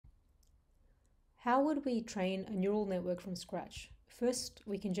How would we train a neural network from scratch? First,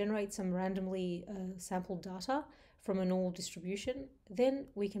 we can generate some randomly sampled data from a normal distribution. Then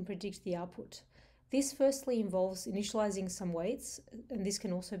we can predict the output. This firstly involves initializing some weights, and this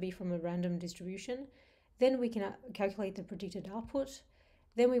can also be from a random distribution. Then we can calculate the predicted output.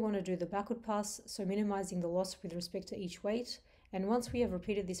 Then we want to do the backward pass, so minimizing the loss with respect to each weight. And once we have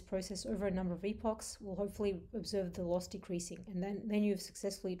repeated this process over a number of epochs, we'll hopefully observe the loss decreasing, and then you've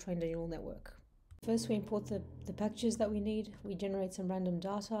successfully trained a neural network. First, we import the packages that we need. We generate some random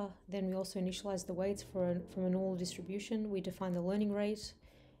data. Then we also initialize the weights from a normal distribution. We define the learning rate.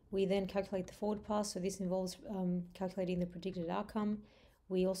 We then calculate the forward pass. So this involves calculating the predicted outcome.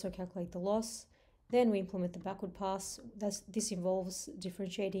 We also calculate the loss. Then we implement the backward pass. This involves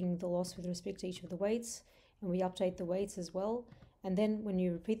differentiating the loss with respect to each of the weights. And we update the weights as well. And then when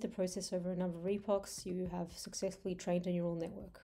you repeat the process over a number of epochs, you have successfully trained a neural network.